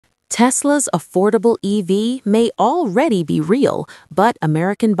Tesla's affordable EV may already be real, but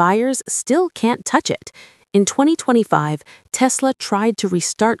American buyers still can't touch it. In 2025, Tesla tried to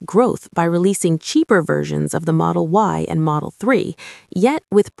restart growth by releasing cheaper versions of the Model Y and Model 3. Yet,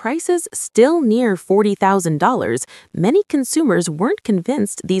 with prices still near $40,000, many consumers weren't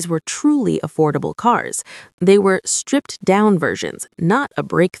convinced these were truly affordable cars. They were stripped-down versions, not a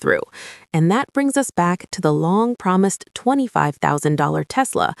breakthrough. And that brings us back to the long-promised $25,000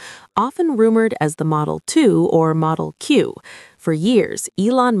 Tesla, often rumored as the Model 2 or Model Q. For years,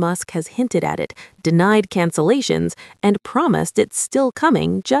 Elon Musk has hinted at it, denied cancellations, and promised it's still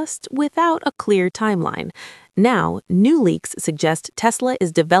coming, just without a clear timeline. Now, new leaks suggest Tesla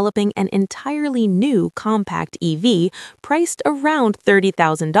is developing an entirely new compact EV priced around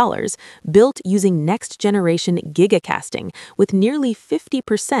 $30,000, built using next-generation gigacasting with nearly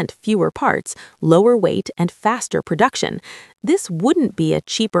 50% fewer parts, lower weight, and faster production. This wouldn't be a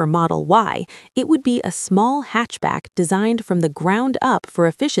cheaper Model Y. It would be a small hatchback designed from the ground up for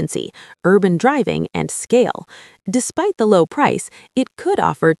efficiency, urban driving, and scale. Despite the low price, it could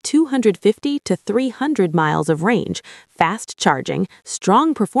offer 250 to 300 miles of range, fast charging,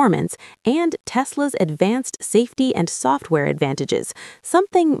 strong performance, and Tesla's advanced safety and software advantages,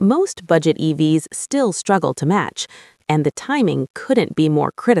 something most budget EVs still struggle to match. And the timing couldn't be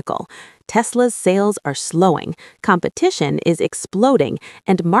more critical. Tesla's sales are slowing, competition is exploding,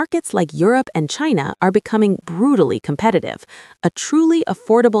 and markets like Europe and China are becoming brutally competitive. A truly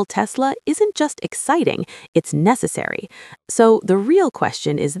affordable Tesla isn't just exciting, it's necessary. So the real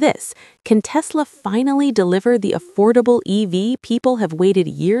question is this: can Tesla finally deliver the affordable EV people have waited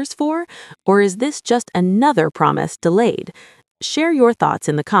years for? Or is this just another promise delayed? Share your thoughts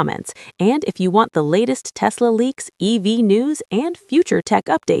in the comments, and if you want the latest Tesla leaks, EV news, and future tech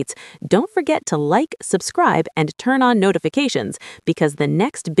updates, don't forget to like, subscribe, and turn on notifications, because the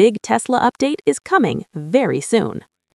next big Tesla update is coming very soon.